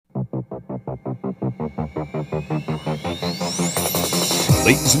Ladies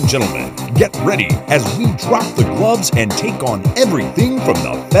and gentlemen, get ready as we drop the gloves and take on everything from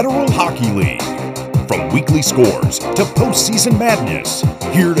the Federal Hockey League. From weekly scores to postseason madness,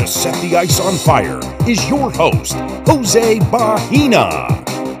 here to set the ice on fire is your host, Jose Bahina.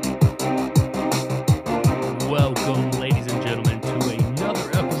 Welcome, ladies and gentlemen, to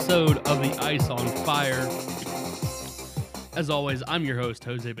another episode of the Ice on Fire. As always, I'm your host,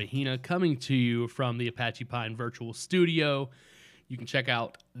 Jose Bahina, coming to you from the Apache Pine Virtual Studio. You can check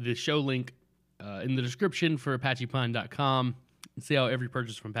out the show link in the description for ApachePine.com and see how every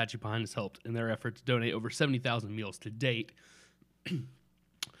purchase from Apache Pine has helped in their effort to donate over 70,000 meals to date.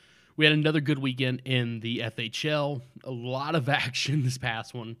 We had another good weekend in the FHL. A lot of action this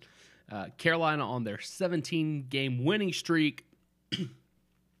past one. Carolina on their 17-game winning streak.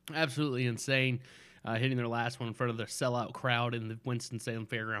 Absolutely insane. Hitting their last one in front of their sellout crowd in the Winston-Salem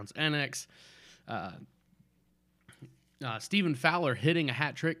Fairgrounds Annex. Stephen Fowler hitting a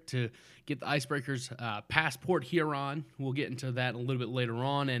hat trick to get the Icebreakers past Port Huron. We'll get into that a little bit later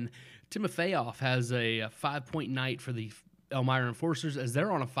on. And Timofeyev has a 5-point night for the Elmira Enforcers as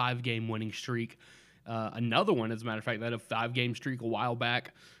they're on a 5-game winning streak. Another one, as a matter of fact, that a 5-game streak a while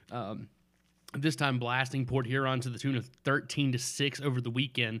back. This time blasting Port Huron to the tune of 13-6 over the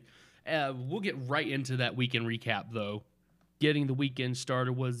weekend. We'll get right into that weekend recap, though. Getting the weekend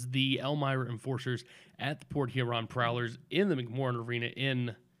started was the Elmira Enforcers at the Port Huron Prowlers in the McMorran Arena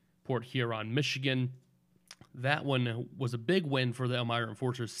in Port Huron, Michigan. That one was a big win for the Elmira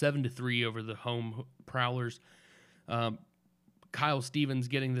Enforcers, 7-3 over the home Prowlers. Kyle Stevens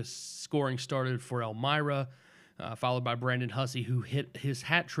getting the scoring started for Elmira, followed by Brandon Hussey, who hit his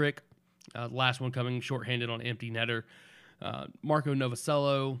hat trick. Last one coming shorthanded on empty netter. Marco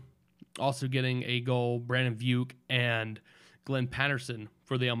Novosello also getting a goal. Brandon Vuke and Glenn Patterson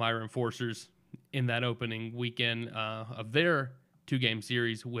for the Elmira Enforcers in that opening weekend of their 2-game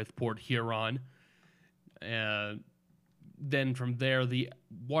series with Port Huron. Then from there, the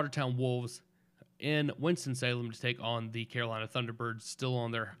Watertown Wolves in Winston-Salem to take on the Carolina Thunderbirds, still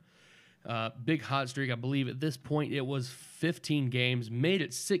on their big hot streak. I believe at this point it was 15 games, made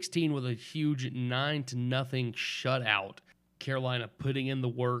it 16 with a huge 9-0 shutout. Carolina putting in the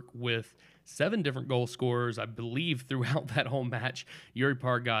work with 7 different goal scorers, I believe, throughout that whole match. Yuri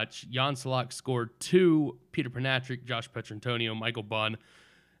Pargach, Jan Salak scored 2, Peter Panatric, Josh Petrantonio, Michael Bunn,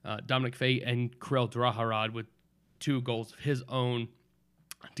 Dominic Fay, and Karel Draharad with 2 goals of his own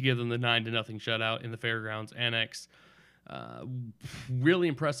to give them the 9-0 shutout in the Fairgrounds Annex. Really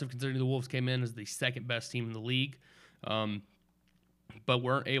impressive considering the Wolves came in as the second best team in the league, but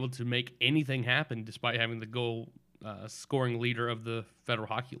weren't able to make anything happen despite having the goal scoring leader of the Federal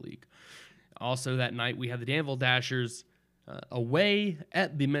Hockey League. Also that night, we had the Danville Dashers away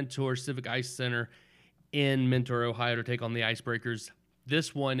at the Mentor Civic Ice Center in Mentor, Ohio to take on the Icebreakers.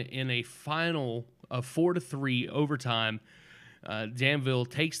 This one in a final of 4-3 overtime. Danville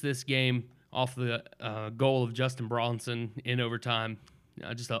takes this game off the goal of Justin Bronson in overtime,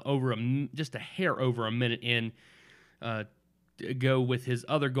 just a hair over a minute in. Go with his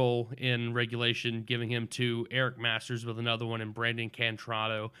other goal in regulation, giving him to Eric Masters with another one, and Brandon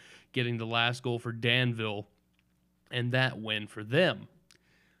Cantrado getting the last goal for Danville, and that win for them.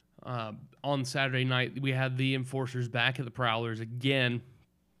 On Saturday night, we had the Enforcers back at the Prowlers again.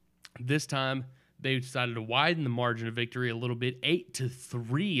 This time, they decided to widen the margin of victory a little bit,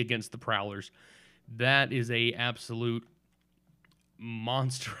 8-3 against the Prowlers. That is a absolute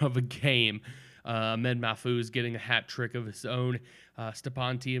monster of a game. Ahmed Mahfouz getting a hat trick of his own.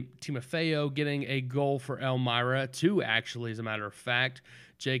 Stepan Timofeyev getting a goal for Elmira, 2 actually, as a matter of fact.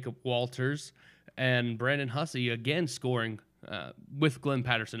 Jacob Walters and Brandon Hussey again scoring with Glenn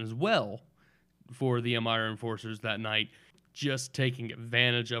Patterson as well for the Elmira Enforcers that night, just taking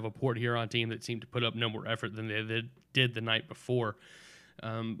advantage of a Port Huron team that seemed to put up no more effort than they did the night before.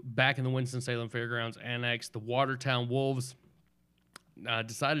 Back in the Winston-Salem Fairgrounds Annex, the Watertown Wolves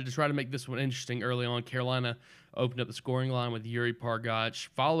decided to try to make this one interesting early on. Carolina opened up the scoring line with Yuri Pargach,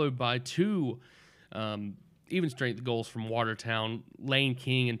 followed by 2 even-strength goals from Watertown, Lane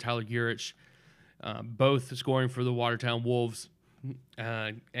King and Tyler Gurich, both scoring for the Watertown Wolves,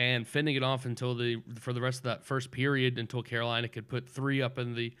 and fending it off for the rest of that first period until Carolina could put 3 up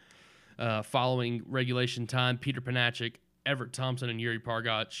in the following regulation time. Peter Panachic, Everett Thompson, and Yuri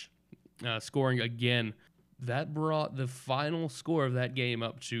Pargach scoring again. That brought the final score of that game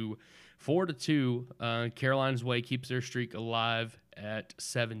up to 4-2. Carolina's way keeps their streak alive at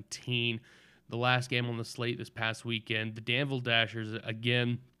 17. The last game on the slate this past weekend, the Danville Dashers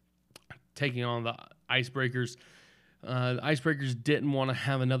again taking on the Icebreakers. The Icebreakers didn't want to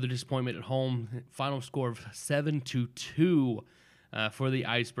have another disappointment at home. Final score of 7-2 for the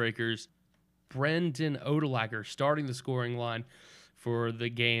Icebreakers. Brendan Odelager starting the scoring line for the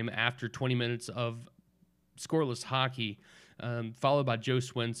game after 20 minutes of scoreless hockey, followed by Joe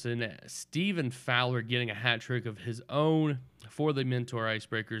Swenson. Stephen Fowler getting a hat trick of his own for the Mentor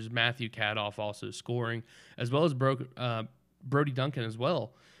Icebreakers. Matthew Kadoff also scoring, as well as Brody Duncan as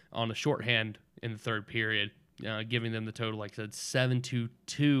well on a shorthand in the third period, giving them the total, like I said,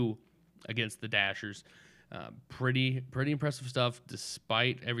 7-2 against the Dashers. Pretty impressive stuff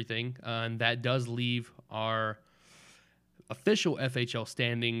despite everything. And that does leave our official FHL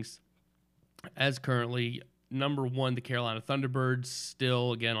standings as currently number 1, the Carolina Thunderbirds,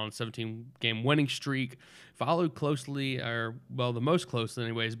 still again on a 17-game winning streak, followed closely, the most closely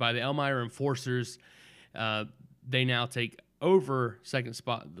anyways, by the Elmira Enforcers. They now take over second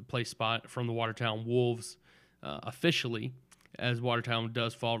spot, the place spot from the Watertown Wolves officially, as Watertown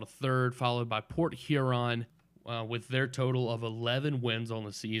does fall to third, followed by Port Huron with their total of 11 wins on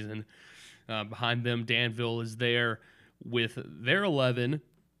the season. Behind them, Danville is there with their 11.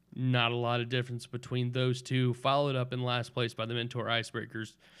 Not a lot of difference between those two. Followed up in last place by the Mentor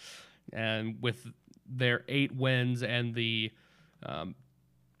Icebreakers, and with their 8 wins and the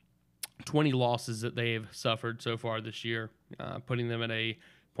 20 losses that they've suffered so far this year, putting them at a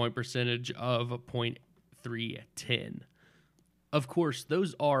point percentage of .310. Of course,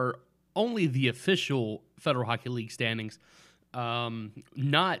 those are only the official Federal Hockey League standings,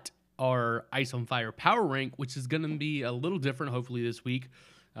 not our Ice on Fire Power Rank, which is going to be a little different hopefully this week.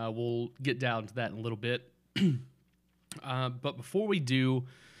 We'll get down to that in a little bit. But before we do,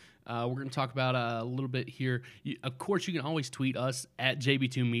 we're going to talk about a little bit here. Of course, you can always tweet us at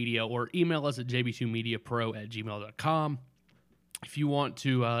JB2Media or email us at jb2mediapro@gmail.com if you want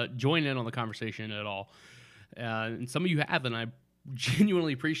to join in on the conversation at all. And some of you have, and I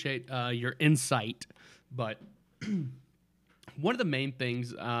genuinely appreciate your insight. But one of the main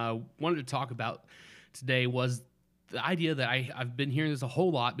things I wanted to talk about today was the idea that I've been hearing this a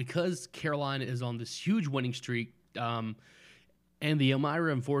whole lot because Carolina is on this huge winning streak, and the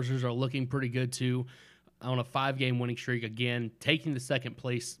Elmira Enforcers are looking pretty good too, on a 5-game winning streak, again, taking the second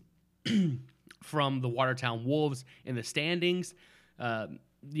place from the Watertown Wolves in the standings.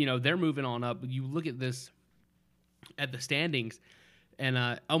 They're moving on up. You look at this, at the standings,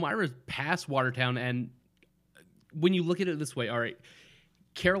 and Elmira's past Watertown, and when you look at it this way, all right,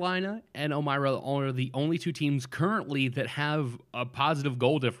 Carolina and Elmira are the only 2 teams currently that have a positive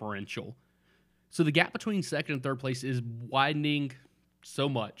goal differential. So the gap between second and third place is widening so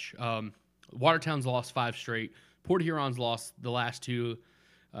much. Watertown's lost 5 straight. Port Huron's lost the last 2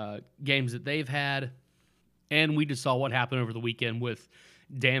 games that they've had. And we just saw what happened over the weekend with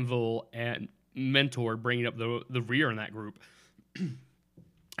Danville and Mentor bringing up the rear in that group.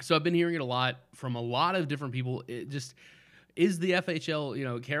 So I've been hearing it a lot from a lot of different people. It just is the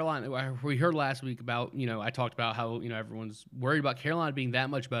FHL, Carolina. We heard last week about, I talked about how, everyone's worried about Carolina being that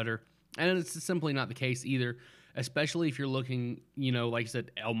much better. And it's simply not the case either, especially if you're looking, like I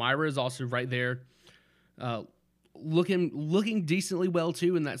said, Elmira is also right there, looking decently well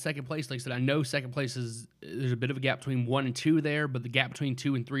too in that second place. Like I said, I know second place there's a bit of a gap between 1 and 2 there, but the gap between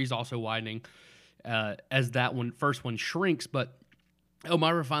 2 and 3 is also widening as that first one shrinks. But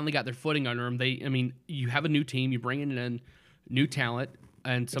Elmira finally got their footing under them. You have a new team, you're bringing in new talent,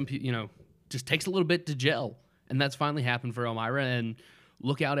 and some people, just takes a little bit to gel, and that's finally happened for Elmira. And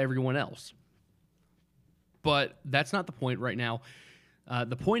look out, everyone else. But that's not the point right now.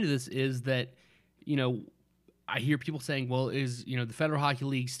 The point of this is that, I hear people saying, well, is, the Federal Hockey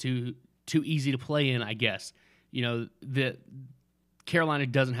League's too easy to play in, I guess. That Carolina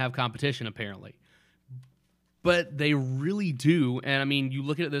doesn't have competition, apparently. But they really do. And, you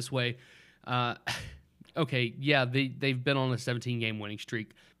look at it this way. Okay, yeah, they've been on a 17-game winning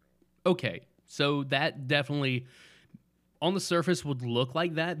streak. Okay, so that definitely, on the surface, would look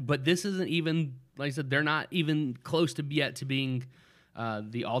like that. But this isn't even, like I said, they're not even close to being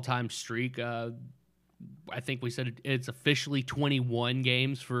the all-time streak. I think we said it's officially 21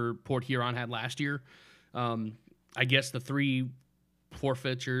 games for Port Huron had last year. I guess the 3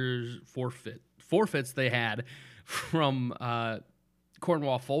 forfeits they had from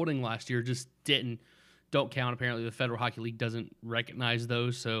Cornwall folding last year just don't count. Apparently, the Federal Hockey League doesn't recognize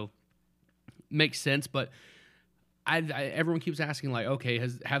those, so makes sense. But everyone keeps asking, like, okay,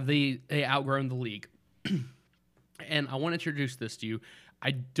 have they outgrown the league? And I want to introduce this to you.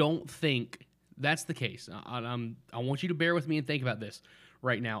 I don't think that's the case. I want you to bear with me and think about this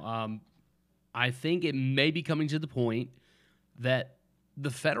right now. I think it may be coming to the point that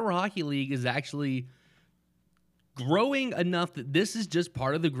the Federal Hockey League is actually growing enough that this is just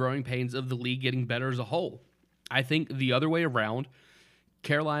part of the growing pains of the league getting better as a whole. I think the other way around,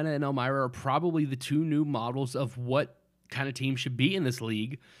 Carolina and Elmira are probably the two new models of what kind of team should be in this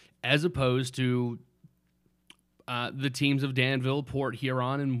league, as opposed to the teams of Danville, Port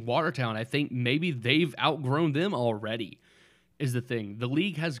Huron, and Watertown. I think maybe they've outgrown them already, is the thing. The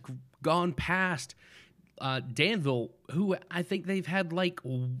league has gone past Danville, who I think they've had like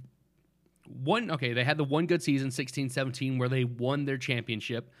they had the one good season, 16-17, where they won their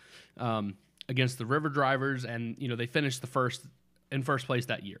championship against the River Drivers, and they finished in first place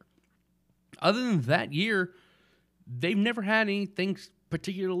that year. Other than that year, they've never had anything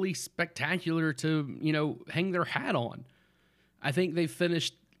particularly spectacular to hang their hat on. I think they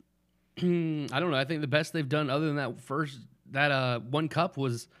finished I don't know, I think the best they've done other than that one cup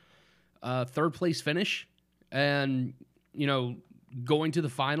was third place finish, and going to the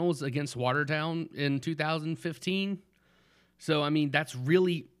finals against Watertown in 2015. So I mean, that's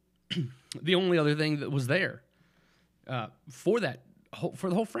really the only other thing that was there for the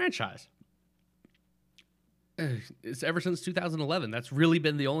whole franchise. It's ever since 2011. That's really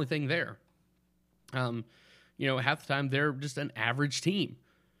been the only thing there. Half the time they're just an average team.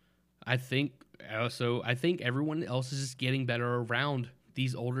 I think everyone else is just getting better around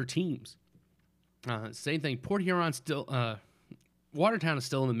these older teams. Same thing. Port Huron still, Watertown is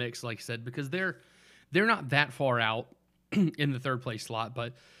still in the mix, like I said, because they're not that far out in the third place slot.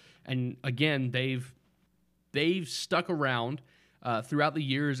 And again, they've stuck around throughout the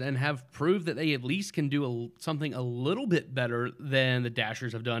years and have proved that they at least can do something a little bit better than the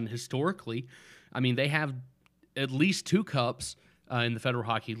Dashers have done historically. I mean, they have at least 2 cups in the Federal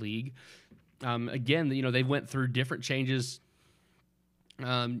Hockey League. Again, they went through different changes,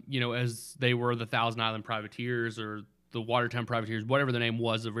 as they were the Thousand Island Privateers or the Watertown Privateers, whatever the name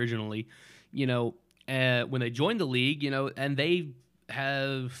was originally, when they joined the league, and they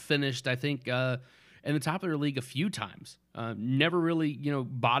have finished, I think, in the top of their league a few times, never really,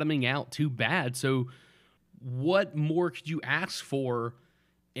 bottoming out too bad. So what more could you ask for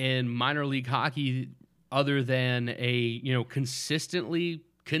in minor league hockey other than a,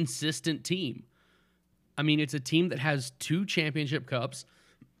 consistent team? I mean, it's a team that has 2 championship cups,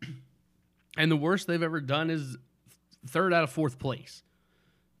 and the worst they've ever done is 3rd out of 4th place.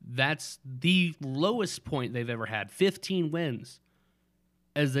 That's the lowest point they've ever had. 15 wins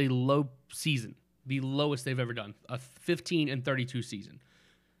as a low season. The lowest they've ever done. A 15-32 season.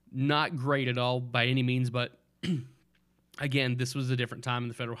 Not great at all by any means, but again, this was a different time in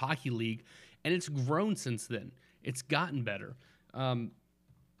the Federal Hockey League, and it's grown since then. It's gotten better. And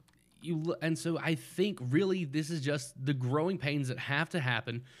so I think really this is just the growing pains that have to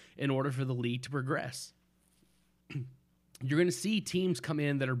happen in order for the league to progress. You're going to see teams come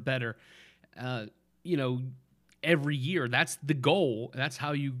in that are better, every year. That's the goal. That's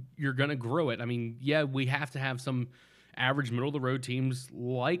how you're going to grow it. I mean, yeah, we have to have some average middle-of-the-road teams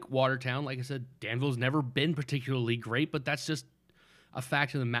like Watertown. Like I said, Danville's never been particularly great, but that's just a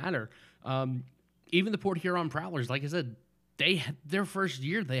fact of the matter. Even the Port Huron Prowlers, like I said, their first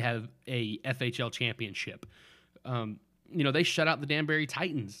year they have a FHL championship. They shut out the Danbury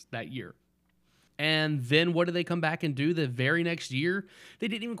Titans that year. And then what did they come back and do the very next year? They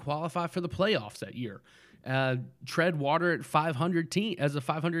didn't even qualify for the playoffs that year. Tread water at 500 team as a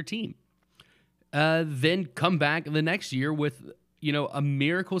 500 team. Then come back the next year with a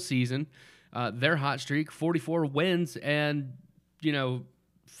miracle season, their hot streak, 44 wins, and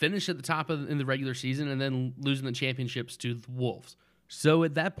finish at the top in the regular season, and then losing the championships to the Wolves. So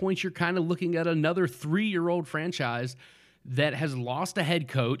at that point, you're kind of looking at another 3-year-old franchise that has lost a head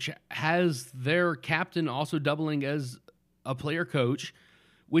coach, has their captain also doubling as a player coach,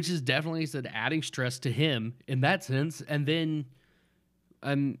 which is definitely adding stress to him in that sense. And then,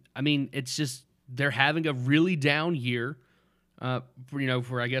 it's just they're having a really down year,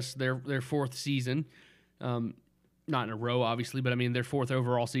 for I guess their 4th season, not in a row, obviously, but their 4th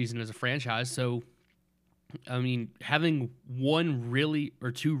overall season as a franchise. So, having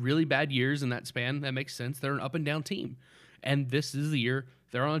 2 really bad years in that span, that makes sense. They're an up and down team, and this is the year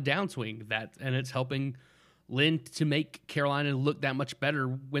they're on a downswing. And it's helping lend to make Carolina look that much better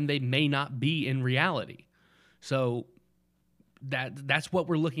when they may not be in reality. So that's what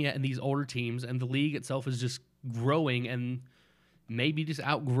we're looking at in these older teams, and the league itself is just growing and maybe just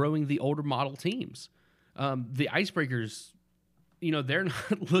outgrowing the older model teams. The Icebreakers, they're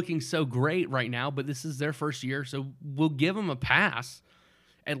not looking so great right now, but this is their first year, so we'll give them a pass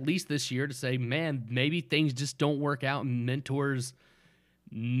at least this year to say, man, maybe things just don't work out and Mentor's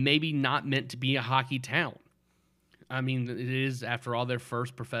maybe not meant to be a hockey town. It is, after all, their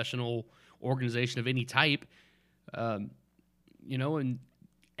first professional organization of any type. And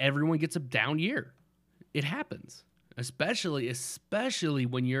everyone gets a down year. It happens, especially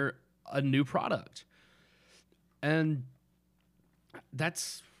when you're a new product. And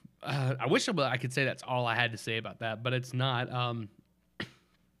that's, I wish I could say that's all I had to say about that, but it's not.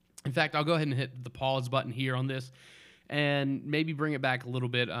 In fact, I'll go ahead and hit the pause button here on this and maybe bring it back a little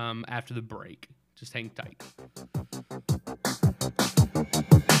bit after the break. Just hang tight.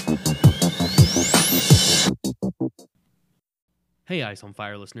 Hey, Ice on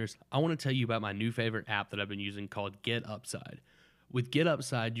Fire listeners. I want to tell you about my new favorite app that I've been using called Get Upside. With Get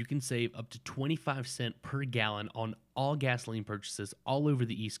Upside, you can save up to 25 cents per gallon on all gasoline purchases all over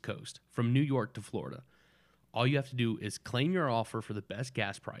the East Coast, from New York to Florida. All you have to do is claim your offer for the best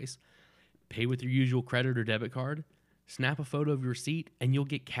gas price, pay with your usual credit or debit card, snap a photo of your receipt, and you'll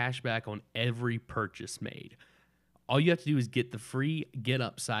get cash back on every purchase made. All you have to do is get the free Get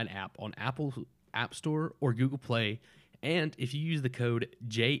Upside app on Apple App Store or Google Play, and if you use the code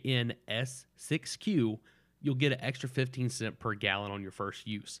JNS6Q, you'll get an extra 15 cents per gallon on your first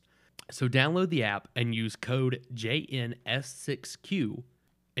use. So download the app and use code JNS6Q,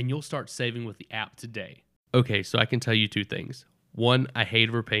 and you'll start saving with the app today. Okay, so I can tell you two things. One, I hate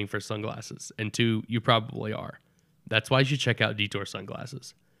overpaying for sunglasses, and two, you probably are. That's why you should check out Detour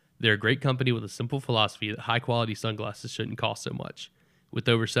Sunglasses. They're a great company with a simple philosophy that high-quality sunglasses shouldn't cost so much. With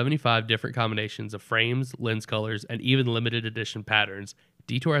over 75 different combinations of frames, lens colors, and even limited edition patterns,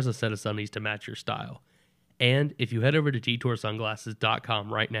 Detour has a set of sunnies to match your style. And if you head over to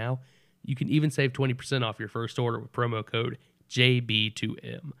detoursunglasses.com right now, you can even save 20% off your first order with promo code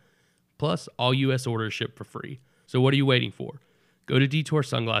JB2M. Plus, all U.S. orders ship for free. So what are you waiting for? Go to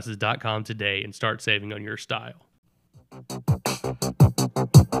detoursunglasses.com today and start saving on your style.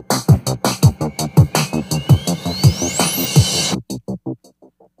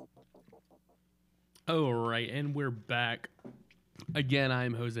 All right, and we're back. Again,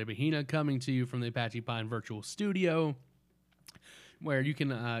 I'm Jose Bahina, coming to you from the Apache Pine Virtual Studio, where you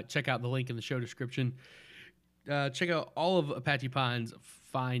can check out the link in the show description. Check out all of Apache Pine's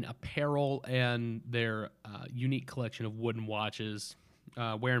fine apparel and their unique collection of wooden watches.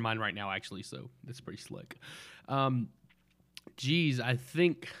 Wearing mine right now, actually, so it's pretty slick. I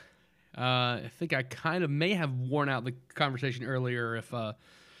think I kind of may have worn out the conversation earlier if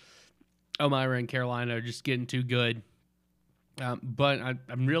Elmira and Carolina are just getting too good. But I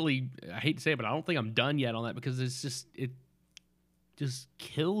hate to say it, but I don't think I'm done yet on that, because it just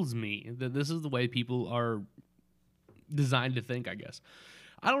kills me that this is the way people are designed to think, I guess.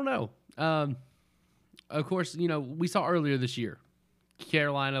 I don't know. Of course, we saw earlier this year,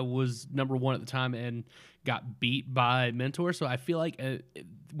 Carolina was number one at the time and got beat by Mentor. So I feel like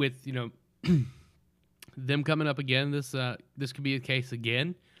with, them coming up again, this could be the case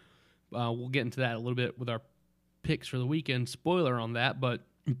again. We'll get into that a little bit with our picks for the weekend. Spoiler on that, but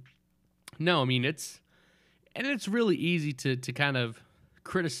no, I mean, it's really easy to kind of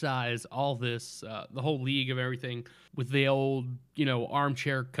criticize all this, the whole league of everything with the old,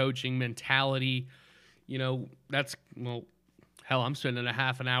 armchair coaching mentality. That's, well, hell, I'm spending a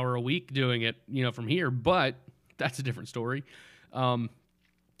half an hour a week doing it, from here, but that's a different story. But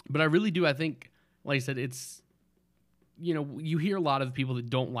I really do. I think, like I said, it's, you hear a lot of people that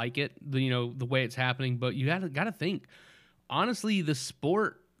don't like it, the way it's happening, but you got to think, honestly, the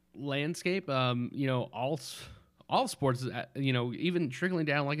sport landscape, all sports, even trickling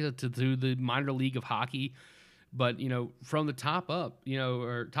down, like I said, to the minor league of hockey, but, from the top up,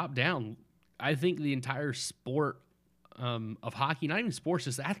 or top down, I think the entire sport of hockey, not even sports,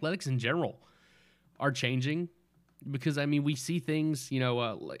 just athletics in general, are changing, because, I mean, we see things,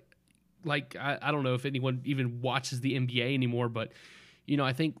 like I don't know if anyone even watches the NBA anymore, but,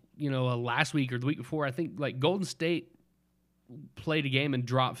 I think, last week or the week before, I think, like, Golden State played a game and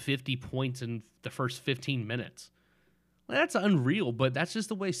dropped 50 points in the first 15 minutes. Well, that's unreal, but that's just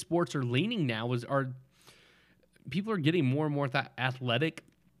the way sports are leaning now. People are getting more and more athletic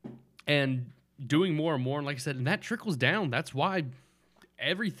and doing more and more, and like I said, and that trickles down. That's why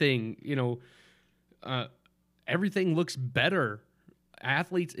everything, everything looks better.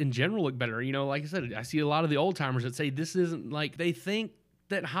 Athletes in general look better. Like I said, I see a lot of the old timers that say this isn't, like, they think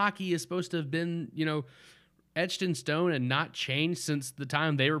that hockey is supposed to have been, etched in stone and not changed since the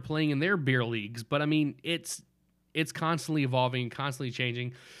time they were playing in their beer leagues. But I mean, it's constantly evolving, constantly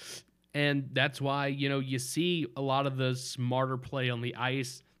changing. And that's why, you see a lot of the smarter play on the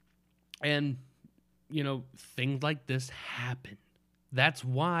ice, and, things like this happen. That's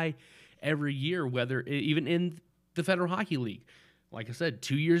why every year, whether even in the Federal Hockey League, like I said,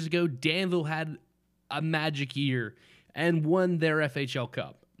 2 years ago, Danville had a magic year and won their FHL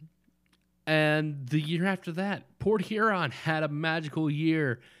Cup. And the year after that, Port Huron had a magical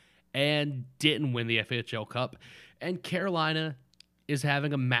year and didn't win the FHL Cup. And Carolina is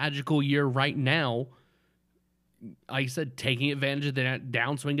having a magical year right now. Like I said, taking advantage of the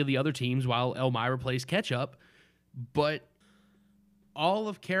downswing of the other teams while Elmira plays catch up. But all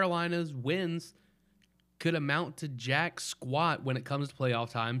of Carolina's wins could amount to jack squat when it comes to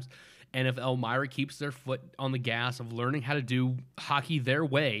playoff times. And if Elmira keeps their foot on the gas of learning how to do hockey their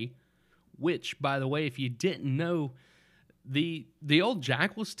way, which, by the way, if you didn't know, the old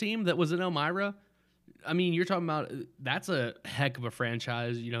Jackals team that was in Elmira, I mean, you're talking about, that's a heck of a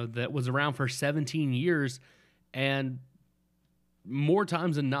franchise, that was around for 17 years and more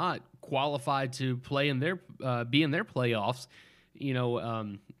times than not qualified to play in their be in their playoffs,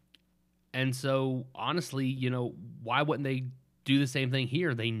 and so honestly, why wouldn't they do the same thing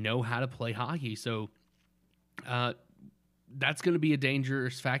here? They know how to play hockey, so that's going to be a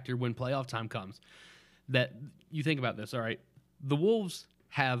dangerous factor when playoff time comes. That you think about this, all right? The Wolves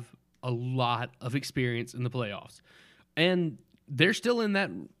have a lot of experience in the playoffs, and they're still in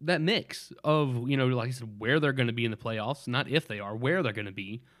that mix of, like I said, where they're going to be in the playoffs, not if they are, where they're going to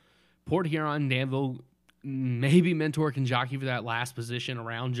be. Port Huron, Danville, maybe Mentor can jockey for that last position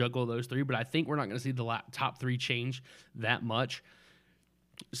around, juggle those three, but I think we're not going to see the top three change that much.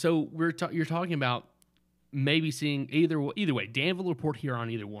 So you're talking about maybe seeing either way, Danville or Port Huron,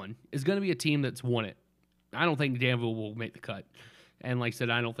 either one, is going to be a team that's won it. I don't think Danville will make the cut. And like I said,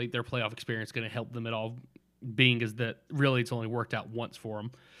 I don't think their playoff experience is going to help them at all, being as that really it's only worked out once for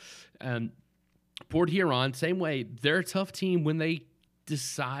them. And Port Huron, same way, they're a tough team when they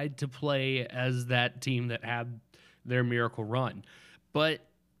decide to play as that team that had their miracle run. But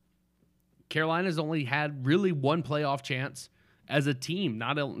Carolina's only had really one playoff chance as a team,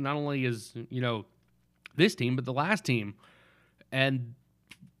 not only as, this team, but the last team. And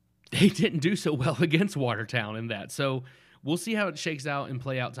they didn't do so well against Watertown in that. So we'll see how it shakes out in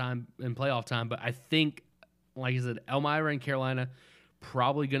playoff time. But I think, like I said, Elmira and Carolina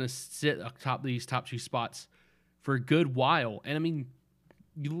probably going to sit atop these top two spots for a good while. And I mean,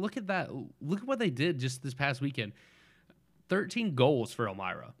 you look at that. Look at what they did just this past weekend. 13 goals for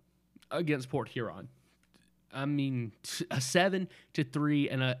Elmira against Port Huron. I mean, a 7-3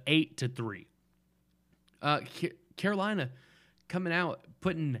 and a 8-3. Carolina coming out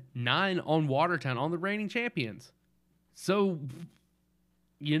putting 9 on Watertown, on the reigning champions. So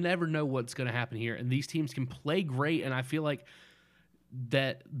you never know what's going to happen here, and these teams can play great. And I feel like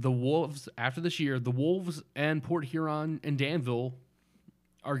that the Wolves, after this year, the Wolves and Port Huron and Danville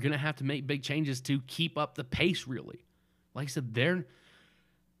are going to have to make big changes to keep up the pace, really. Like I said, they're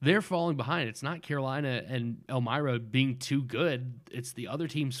falling behind. It's not Carolina and Elmira being too good. It's the other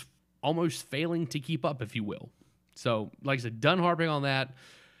teams almost failing to keep up, if you will. So, like I said, done harping on that.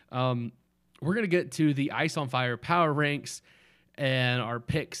 We're going to get to the Ice on Fire Power Ranks and our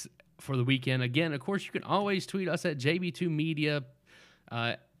picks for the weekend. Again, of course, you can always tweet us at JB2Media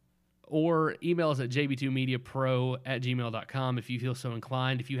or email us at jb2mediapro@gmail.com if you feel so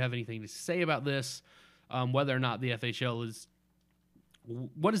inclined. If you have anything to say about this, whether or not the FHL is...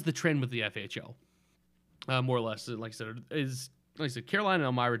 What is the trend with the FHL? More or less, like I said, Carolina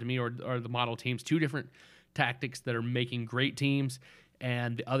and Elmira to me are the model teams. Two different tactics that are making great teams,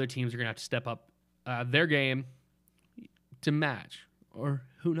 and the other teams are going to have to step up their game to match. Or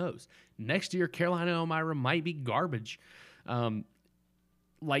who knows? Next year, Carolina and Elmira might be garbage.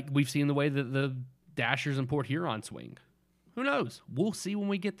 Like we've seen the way that the Dashers and Port Huron swing. Who knows? We'll see when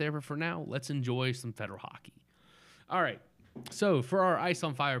we get there, but for now, let's enjoy some federal hockey. All right, so for our Ice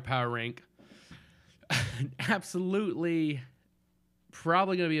on Fire Power Rank, absolutely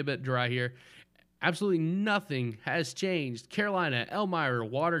probably going to be a bit dry here. Absolutely nothing has changed. Carolina, Elmira,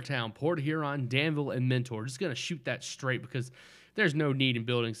 Watertown, Port Huron, Danville, and Mentor. Just going to shoot that straight because there's no need in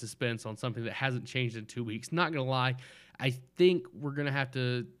building suspense on something that hasn't changed in 2 weeks. Not going to lie, I think we're going to have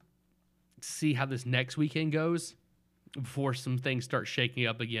to see how this next weekend goes before some things start shaking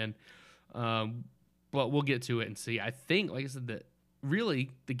up again. But we'll get to it and see. I think, like I said, that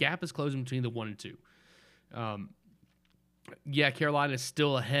really the gap is closing between the 1 and 2. Carolina is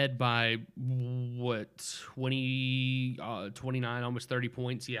still ahead by, 29, almost 30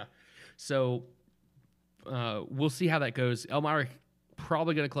 points. Yeah. So we'll see how that goes. Elmira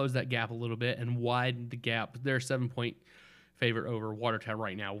probably going to close that gap a little bit and widen the gap. They're a 7-point favorite over Watertown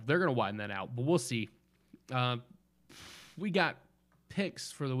right now. They're going to widen that out, but we'll see. We got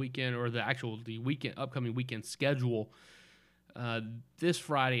picks for the weekend, or the upcoming weekend schedule this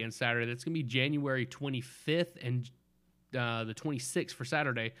Friday and Saturday. That's going to be January 25th and the 26th for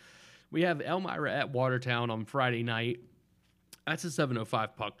Saturday. We have Elmira at Watertown on Friday night. That's a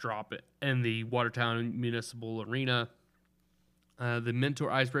 7:05 puck drop in the Watertown Municipal Arena. The Mentor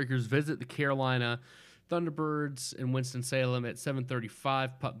Icebreakers visit the Carolina Thunderbirds in Winston-Salem at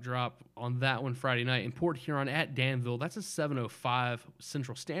 7:35 puck drop on that one Friday night. In Port Huron at Danville, that's a 7:05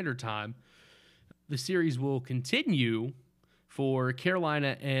 Central Standard Time. The series will continue for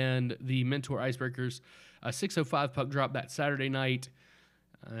Carolina and the Mentor Icebreakers. A 6:05 puck drop that Saturday night.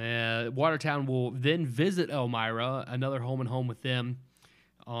 Watertown will then visit Elmira, another home and home with them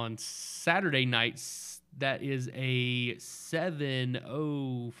on Saturday nights. That is a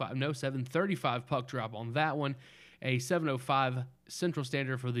 7:35 puck drop on that one. A 7:05 Central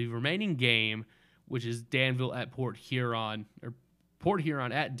Standard for the remaining game, which is Danville at Port Huron, or Port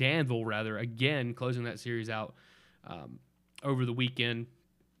Huron at Danville, rather. Again, closing that series out over the weekend.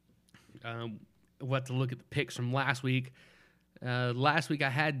 We'll have to look at the picks from last week. Last week I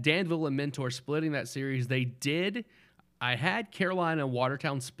had Danville and Mentor splitting that series. They did. I had Carolina and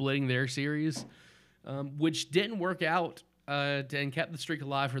Watertown splitting their series, which didn't work out and kept the streak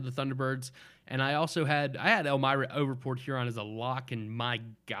alive for the Thunderbirds. And I had Elmira over Port Huron as a lock, and my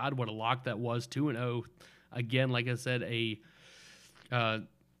God, what a lock that was. 2-0. Again, like I said,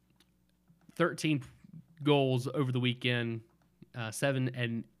 13 goals over the weekend,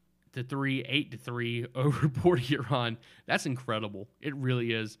 7-3, 8-3 over Port Huron. That's incredible. It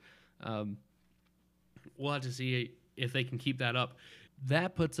really is. We'll have to see if they can keep that up.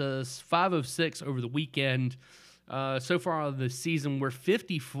 That puts us 5 of 6 over the weekend. So far of the season, we're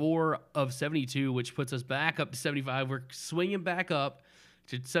 54 of 72, which puts us back up to 75. We're swinging back up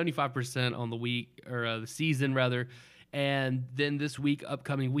to 75% on the week, or the season rather. And then this week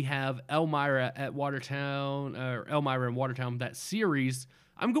upcoming, we have Elmira at Watertown, or Elmira and Watertown. That series,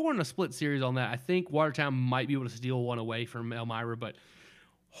 I'm going a split series on that. I think Watertown might be able to steal one away from Elmira, but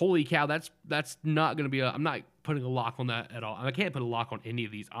holy cow, that's not going to be I'm not putting a lock on that at all. I can't put a lock on any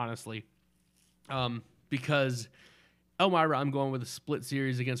of these, honestly, because Elmira, I'm going with a split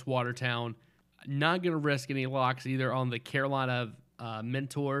series against Watertown. Not going to risk any locks either on the Carolina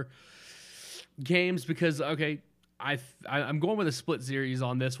Mentor games because, okay, I'm going with a split series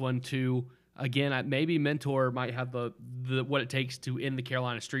on this one too. Again, maybe Mentor might have the what it takes to end the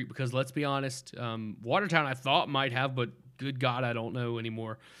Carolina streak because let's be honest, Watertown I thought might have, but good God, I don't know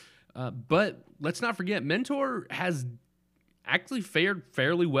anymore. But let's not forget, Mentor has actually fared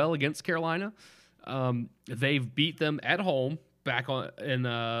fairly well against Carolina. They've beat them at home back on in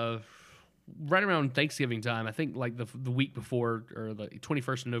right around Thanksgiving time. I think like the week before or the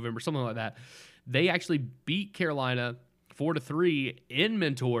 21st of November, something like that. They actually beat Carolina 4-3 in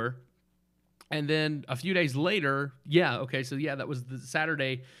Mentor. And then a few days later, that was the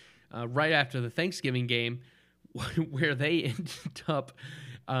Saturday right after the Thanksgiving game where they ended up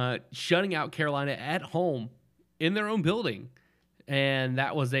shutting out Carolina at home in their own building. And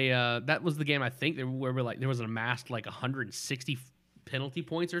that was the game, I think, where there was an amassed like 160 penalty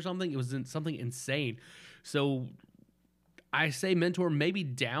points or something. It was something insane. So I say Mentor maybe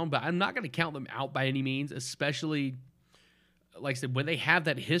down, but I'm not going to count them out by any means, especially, like I said, when they have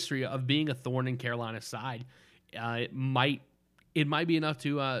that history of being a thorn in Carolina's side. It might be enough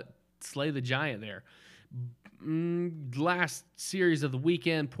to slay the giant there. Last series of the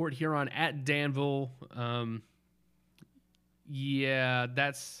weekend, Port Huron at Danville.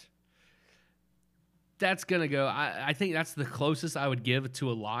 That's going to go. I think that's the closest I would give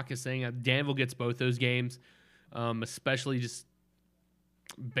to a lock, is saying Danville gets both those games, especially just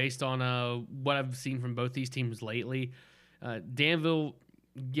based on what I've seen from both these teams lately. Danville,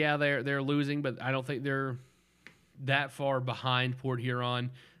 they're losing, but I don't think they're that far behind Port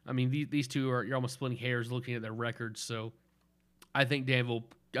Huron. I mean, these two you're almost splitting hairs looking at their records. So I think Danville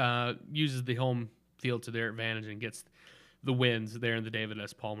uses the home field to their advantage and gets the wins there in the David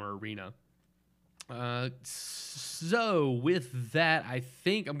S. Palmer Arena. So with that, I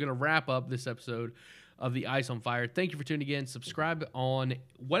think I'm going to wrap up this episode of the Ice on Fire. Thank you for tuning in. Subscribe on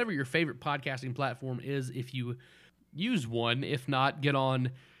whatever your favorite podcasting platform is if you use one. If not, get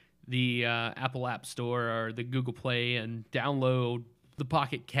on the Apple App Store or the Google Play and download the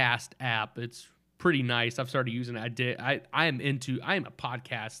Pocket Cast app. It's pretty nice. I've started using it. I am a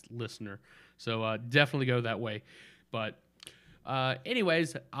podcast listener, so definitely go that way. But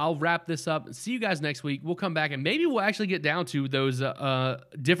anyways, I'll wrap this up. See you guys next week. We'll come back and maybe we'll actually get down to those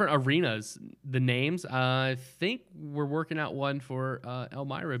different arenas, the names. I think we're working out one for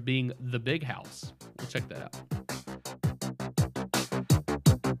Elmira being the Big House. We'll check that out.